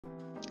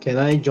Can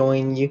I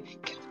join you?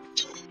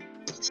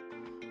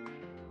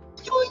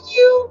 Join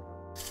you?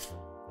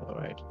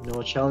 Alright,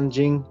 no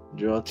challenging,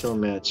 draw till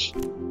match.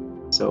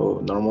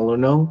 So, normal or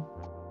no?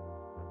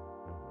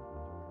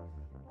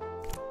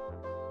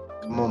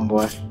 Come on,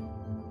 boy.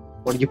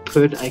 What do you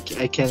put? I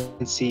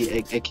can't see.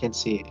 I can't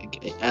see.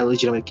 I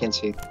legitimately can't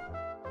see.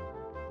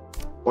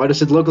 Why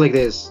does it look like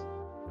this?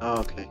 Oh,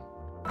 okay.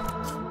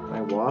 Can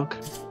I walk?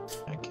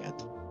 I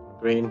can't.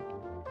 Green.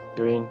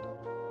 Green.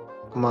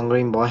 Come on,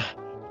 green boy.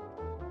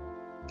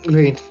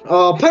 Green.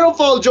 Oh,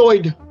 pedophile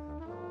joined!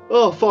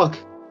 Oh, fuck.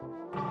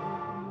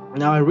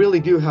 Now I really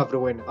do have to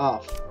win. Oh,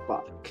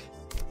 fuck.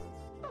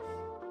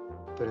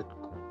 Better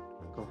go.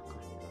 Go.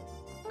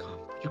 Come.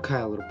 You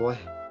Kyle, little boy.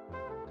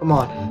 Come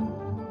on.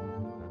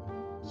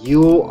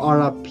 You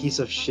are a piece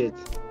of shit.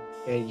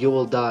 And you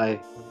will die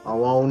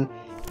alone.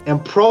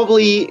 And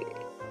probably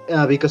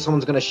because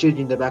someone's gonna shoot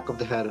you in the back of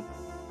the head.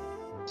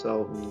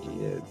 So,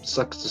 yeah, it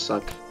sucks to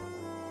suck.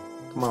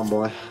 Come on,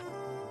 boy.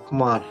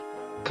 Come on.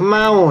 Come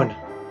on!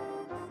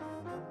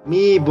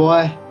 Me,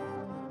 boy.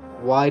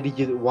 Why did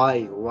you...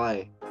 Why?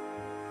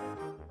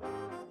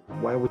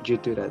 Why would you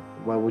do that?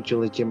 Why would you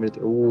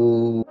legitimately...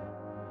 Ooh.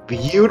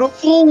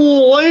 Beautiful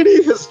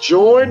lady has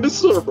joined the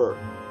server.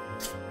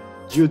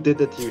 You did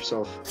that to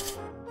yourself.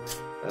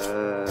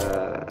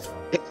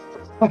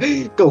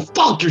 Go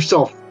fuck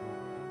yourself!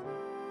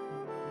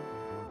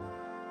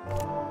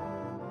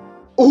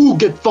 Ooh,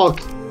 get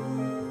fucked!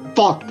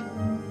 Fucked!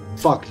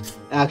 Fucked.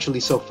 Actually,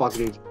 so fucked,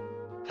 dude.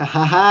 Ha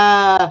ha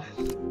ha!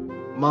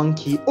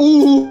 Monkey.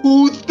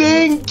 Ooh,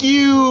 thank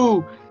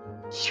you!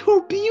 You're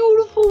a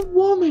beautiful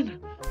woman.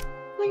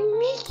 I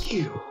need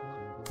you.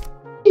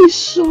 I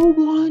so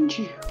want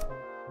you.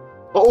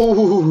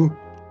 Oh!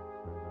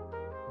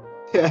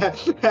 Get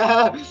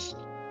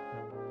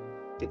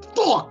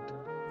fucked!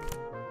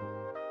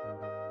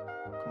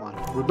 Come on,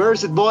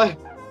 reverse it, boy!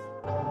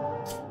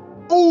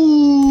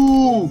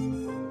 Ooh!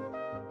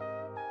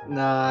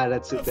 Nah,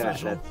 that's it.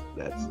 That's rude.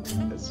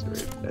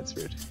 That's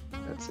rude.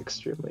 That's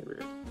extremely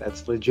rude.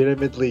 That's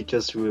legitimately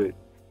just rude.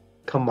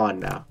 Come on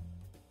now.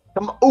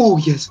 Come on. Oh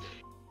yes.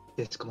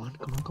 Yes. Come on.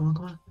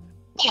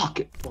 Fuck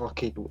it.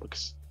 Okay, it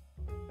works.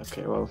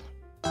 Okay. Well.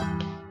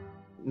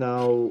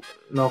 Now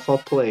foul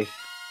play.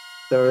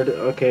 Third.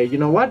 Okay. You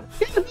know what?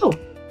 Yeah. No.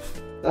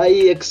 I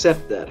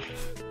accept that.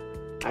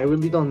 I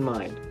really don't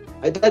mind.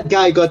 That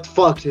guy got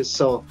fucked.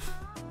 So,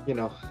 you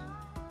know.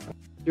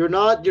 You're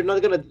not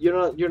gonna.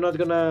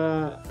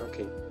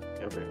 Okay,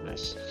 yeah, very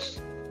nice.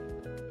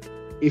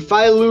 If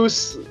I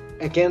lose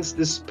against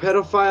this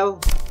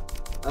pedophile,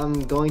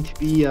 I'm going to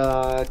be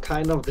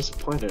kind of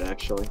disappointed,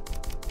 actually.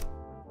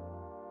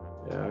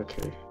 Yeah,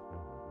 okay.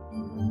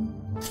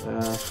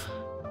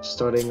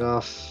 Starting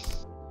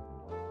off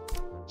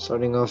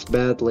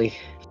badly.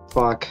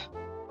 Fuck.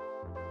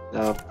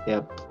 Oh,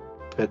 yep.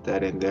 Put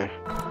that in there.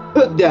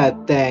 Put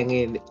that thing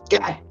in.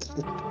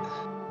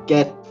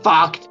 Get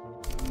fucked.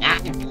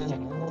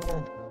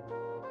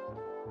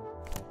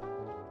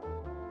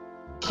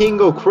 King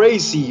go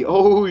crazy!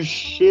 Oh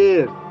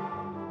shit!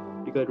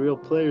 You got real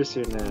players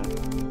here now.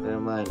 Never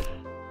mind.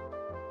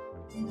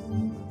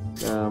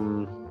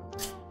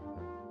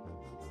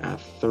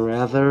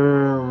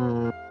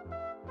 Rather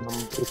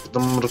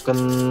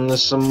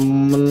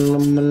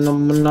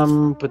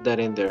put that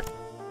in there.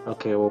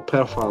 Okay, well,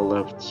 pedophile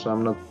left, so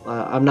I'm not.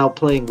 I'm now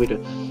playing with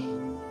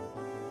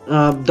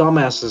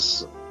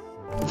dumbasses.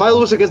 If I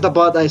lose against the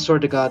bot, I swear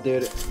to God,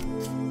 dude.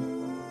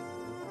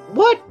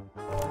 What?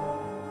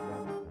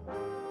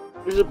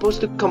 You're supposed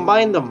to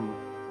combine them.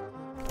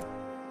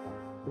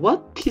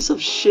 What piece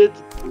of shit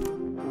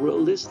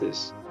world is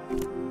this?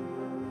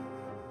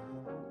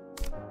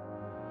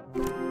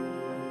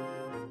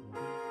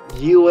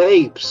 You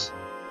apes.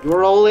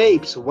 You're all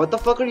apes. What the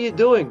fuck are you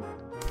doing?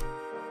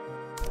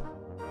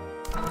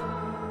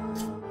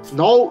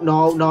 No.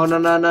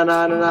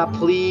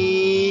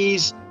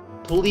 Please.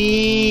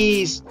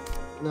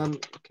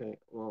 Okay,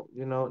 well,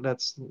 you know,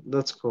 that's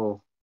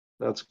cool.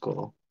 That's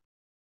cool.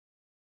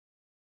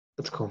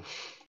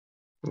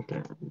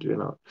 Okay, you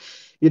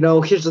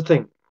know, here's the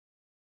thing.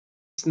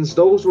 Since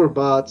those were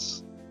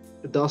bots,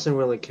 it doesn't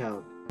really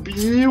count.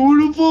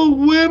 Beautiful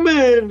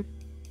women!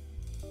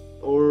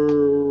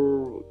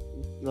 Or...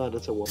 No,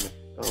 that's a woman.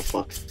 Oh,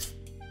 fuck.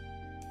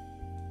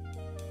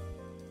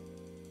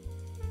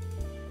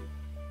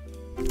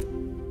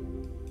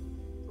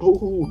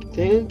 Oh,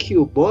 thank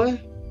you, boy.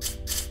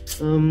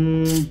 I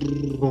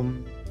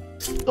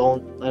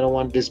don't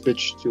want this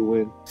bitch to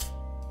win.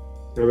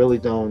 I really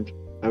don't.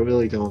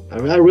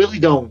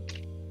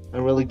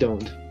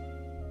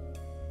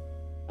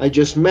 I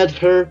just met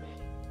her,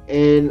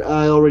 and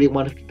I already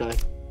want her to die.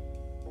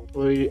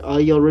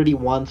 I already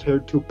want her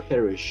to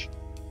perish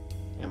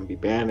and be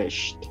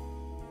banished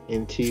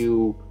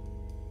into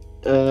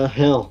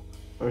hell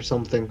or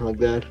something like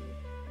that.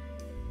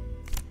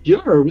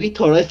 You're a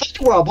retard. I thought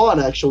you were a bot,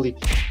 actually.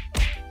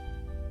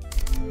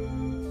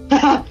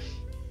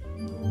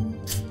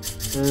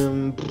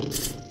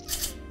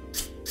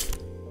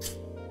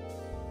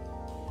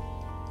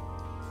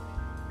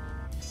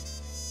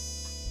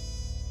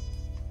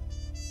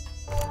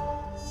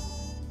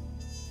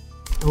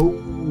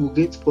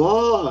 get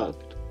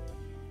fucked.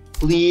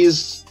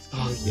 Please.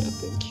 Oh yeah,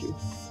 thank you.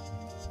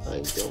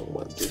 I don't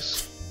want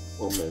this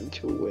woman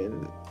to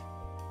win.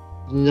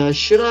 Now,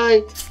 should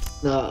I?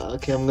 Nah,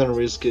 okay, I'm gonna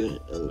risk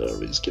it.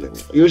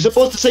 You're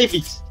supposed to save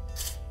these.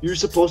 You're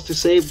supposed to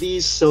save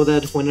these so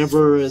that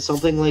whenever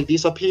something like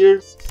this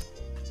appear,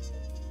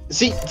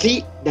 see,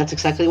 that's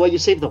exactly why you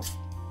save them.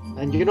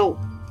 And you know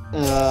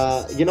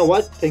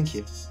what? Thank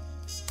you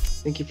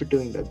for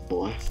doing that,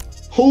 boy.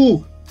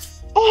 Oh,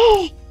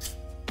 oh,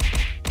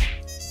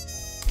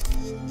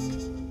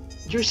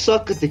 you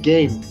suck at the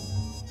game.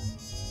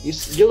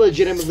 You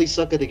legitimately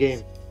suck at the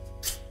game.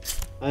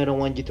 I don't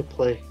want you to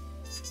play.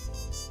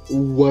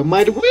 Ooh, I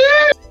might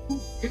win!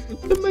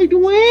 I might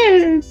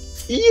win!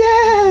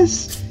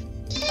 Yes!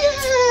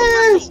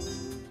 Yes!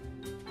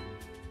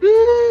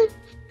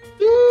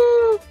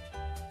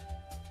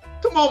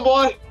 Come on,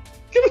 boy!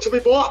 Give it to me,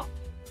 boy!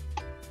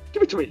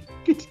 Give it to me!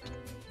 Give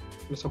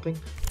me something.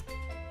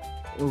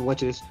 Oh,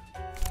 watch this.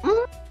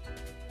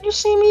 You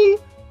see me?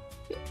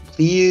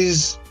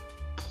 Please.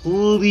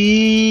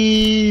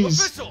 Please!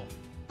 Official!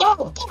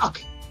 Oh,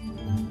 fuck!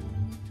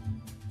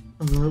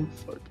 Oh,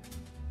 fuck.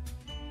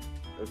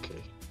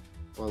 Okay.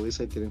 Well, at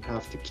least I didn't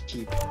have to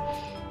keep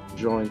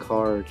drawing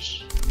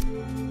cards.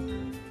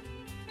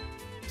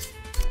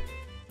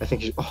 I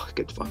think you. Oh,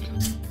 get fucked.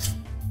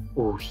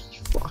 Oh,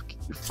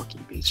 you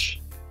fucking bitch.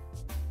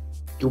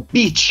 You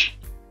bitch!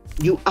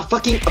 You a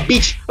fucking a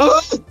bitch!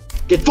 Oh,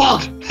 get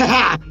fucked!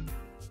 Haha!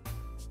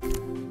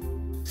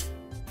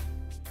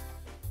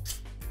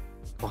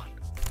 Come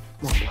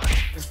on, boy.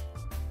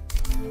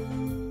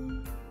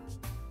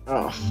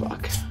 Oh,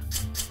 fuck.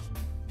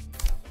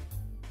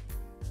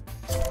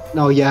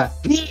 No, yeah.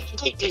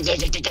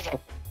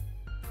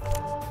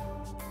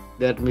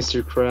 That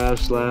Mr.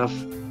 Krabs laugh.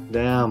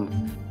 Damn.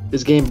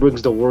 This game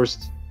brings the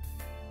worst.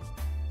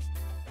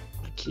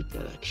 Keep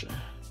that actually.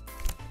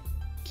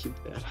 Keep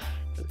that.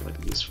 That's gonna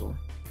be useful.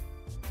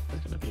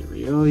 That's gonna be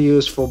real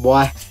useful,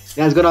 boy.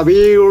 That's gonna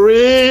be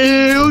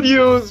real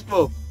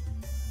useful.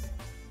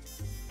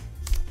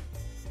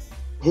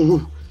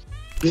 Oh,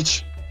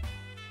 bitch.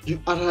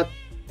 You are a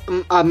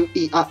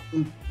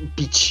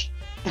bitch.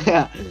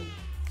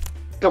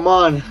 Come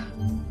on.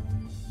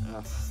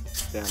 Oh,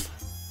 damn.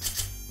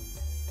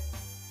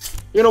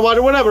 You know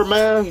what? Whatever,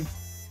 man.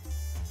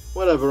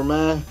 Whatever,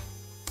 man.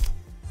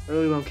 I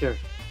really don't care.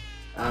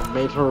 I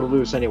made her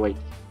lose anyway.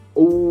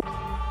 Oh,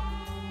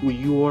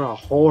 you are a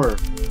whore.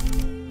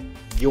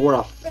 You are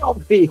a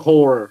filthy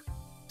whore.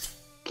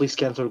 Please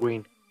cancel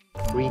green.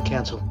 Green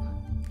cancel.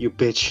 You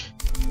bitch.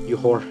 You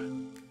whore.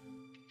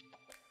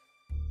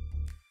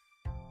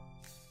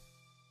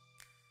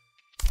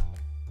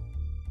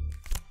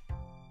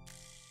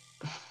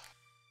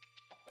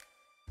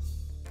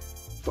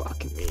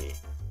 Fuck me.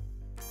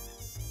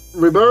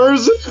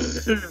 Reverse!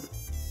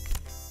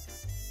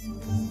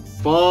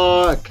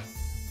 Fuck!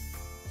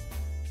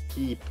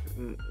 Keep.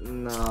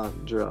 Nah,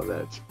 draw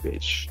that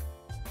bitch.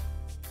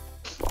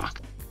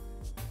 Fuck.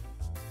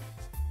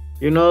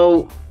 You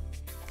know.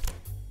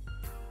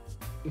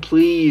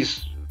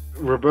 Please.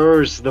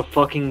 Reverse the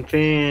fucking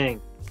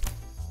thing.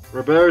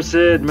 Reverse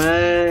it,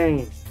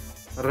 man.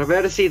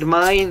 Reverse it,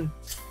 man.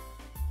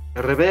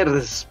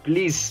 Reverse,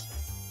 please.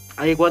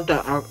 I want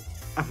a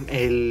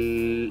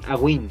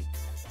win.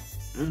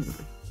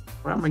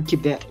 I'm gonna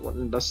keep that.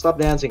 Stop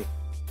dancing.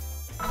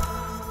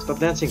 Stop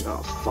dancing.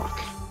 Oh fuck.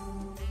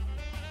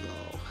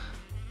 No.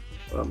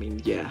 Well, I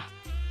mean, yeah.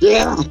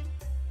 Yeah.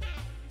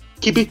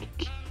 Keep it.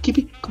 Keep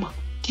it. Come on.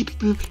 Keep it,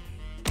 baby.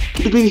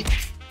 Keep it, baby.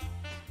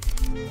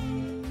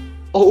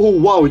 Oh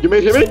wow! You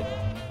made him in,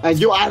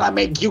 and I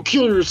make you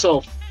kill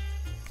yourself.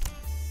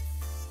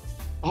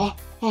 Oh,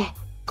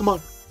 come on,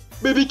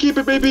 baby. Keep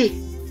it,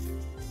 baby.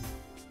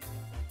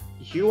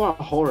 You are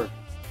a whore.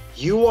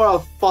 You are a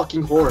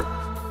fucking whore.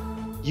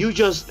 You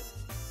just.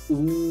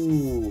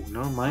 Ooh,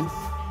 never mind.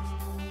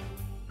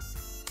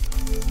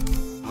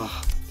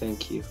 Ah,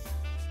 thank you.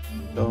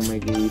 Don't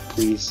make me,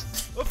 please.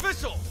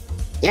 Official.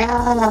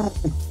 Yeah.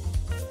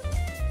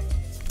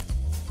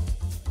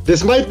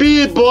 This might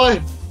be it,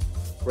 boy.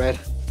 Red,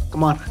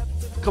 come on,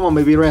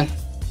 baby, Red.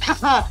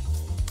 Haha.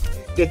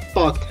 Get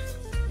fucked,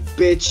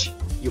 bitch.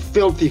 You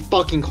filthy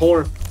fucking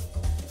whore.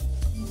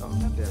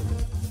 Oh damn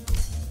it.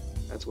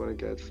 That's what I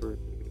get for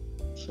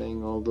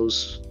saying all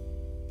those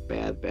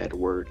bad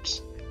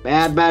words.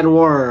 Bad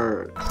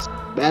words.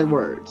 Bad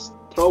words.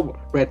 Throw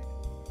Red.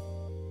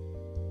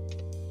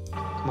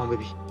 Come on,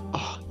 baby.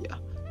 Oh yeah.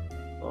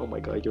 Oh my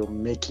god, you're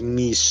making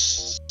me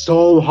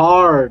so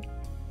hard.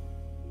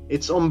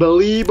 It's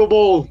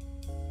unbelievable.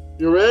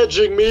 You're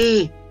edging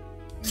me.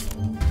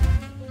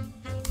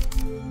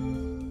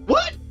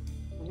 What?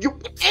 You.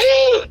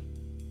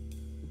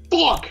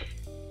 Fuck.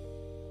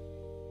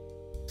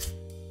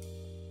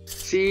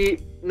 See,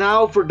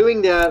 now for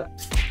doing that.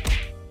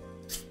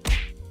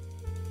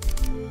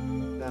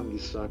 Damn, you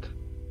suck.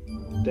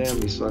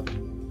 Damn, you suck.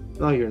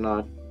 No, you're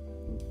not,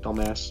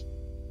 dumbass.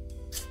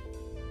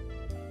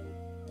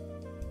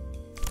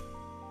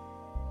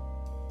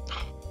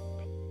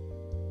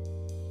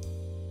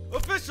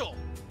 Official.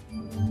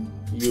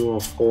 You a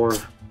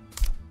whore.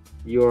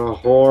 You're a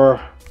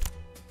whore.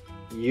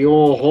 You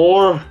a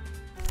whore.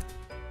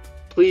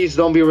 Please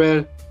don't be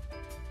red.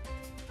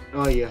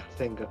 Oh yeah,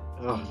 thank God.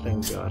 Oh,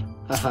 thank God.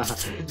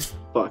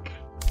 Fuck.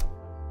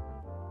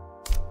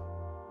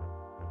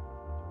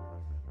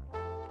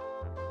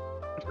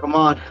 Come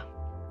on.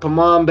 Come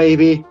on,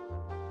 baby.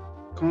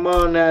 Come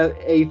on,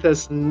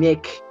 Aethus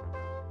Nick.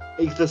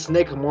 Aethus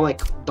Nick, more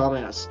like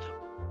dumbass.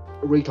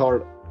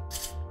 Retard.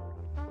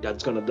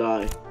 That's gonna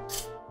die.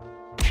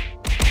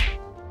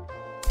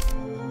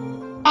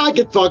 I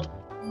get fucked.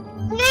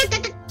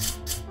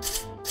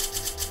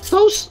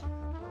 Those.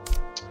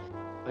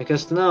 I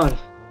guess not.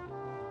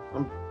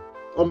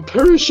 I'm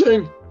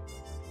perishing.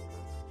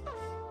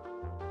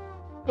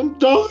 I'm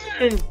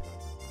dying.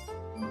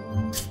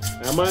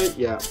 Am I?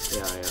 Yeah,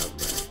 I am.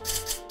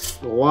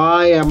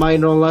 Why am I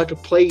not allowed to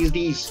play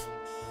these?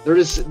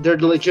 They're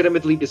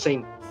legitimately the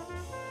same.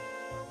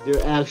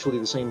 They're actually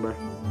the same, bro.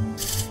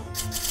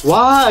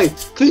 Why?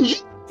 Can you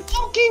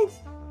fucking?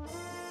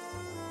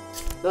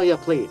 Oh yeah,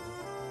 play it.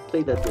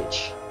 Play that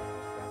bitch.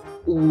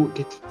 Ooh,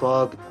 get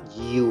fucked,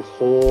 you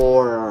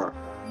whore.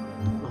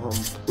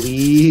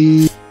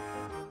 Please.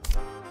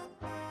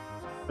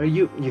 Are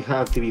you? You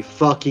have to be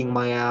fucking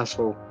my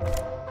asshole.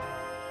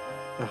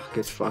 Oh,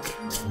 get fucked.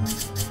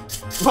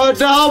 But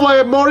now I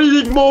am more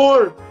eating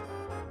more.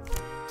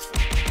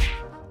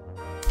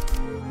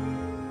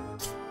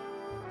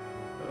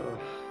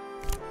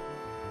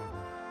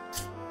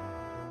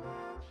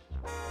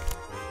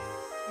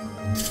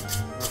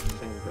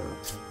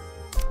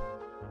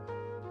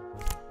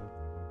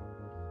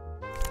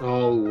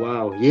 Oh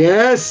wow,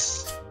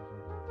 yes!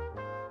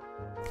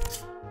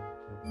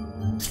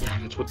 Yeah,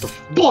 that's what the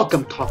fuck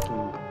I'm talking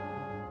about.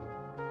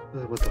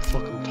 That's what the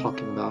fuck I'm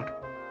talking about.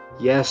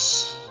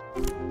 Yes.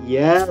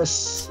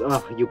 Yes!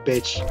 Oh, you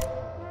bitch.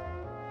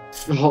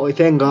 Oh,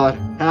 thank God.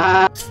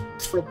 Ah.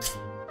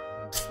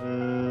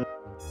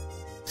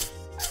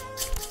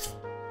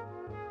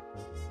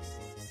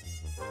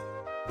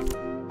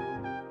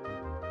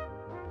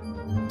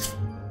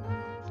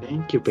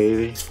 Thank you,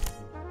 baby.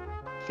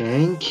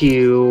 Thank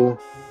you.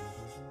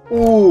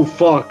 Ooh,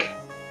 fuck.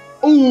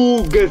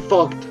 Ooh, get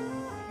fucked.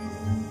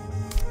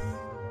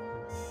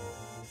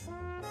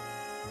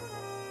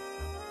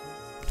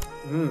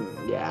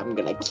 Yeah, I'm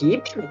gonna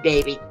keep you,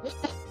 baby.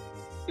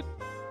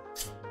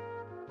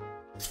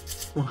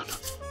 Come on,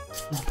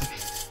 baby.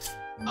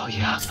 Oh,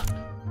 yeah.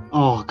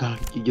 Oh, God,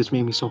 you just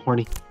made me so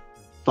horny.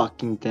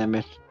 Fucking damn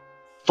it.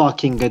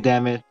 Fucking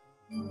goddamn it.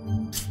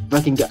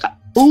 Fucking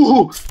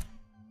ooh!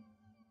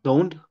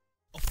 Don't.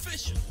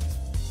 Official.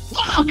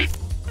 Fuck!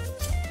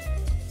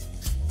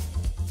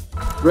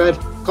 Red,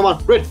 come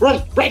on, red,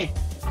 red, red!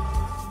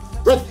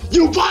 Red,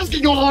 you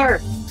fucking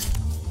whore!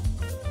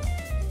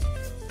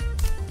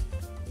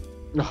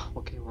 No,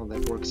 okay, well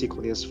that works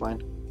equally as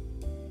fine.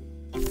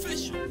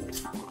 Official.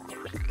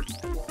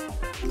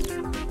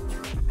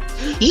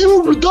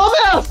 You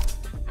dumbass!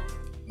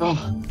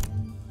 Oh.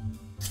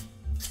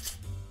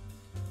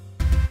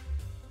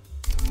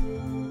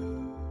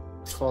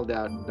 Called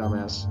out,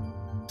 dumbass.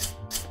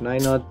 Can I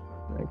not?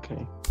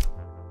 Okay.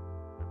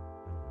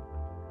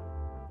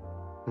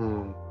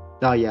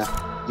 Oh yeah.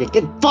 You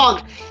get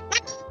fucked!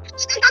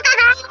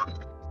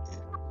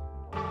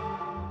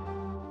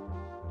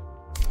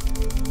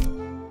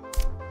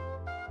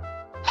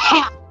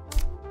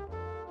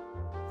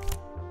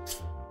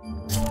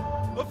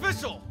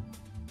 Official!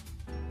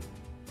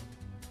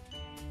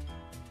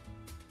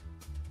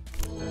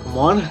 Come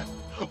on.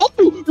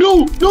 Oh,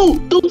 no, no,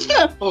 don't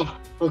step! Oh,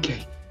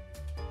 okay.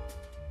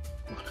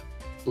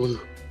 Blue.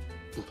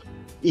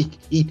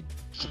 Eat.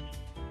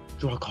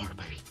 Drug hard,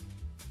 baby.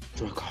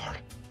 Drug hard.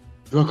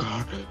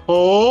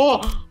 Oh!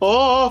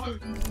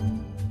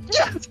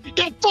 Yes!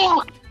 Get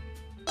fucked!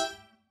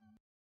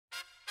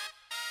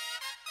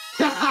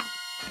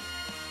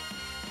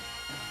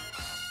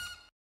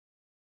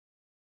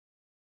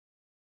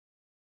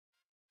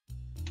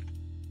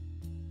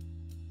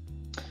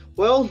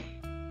 Well,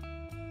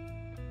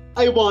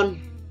 I won.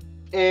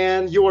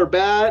 And you are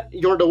bad.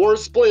 You're the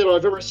worst player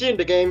I've ever seen in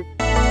the game.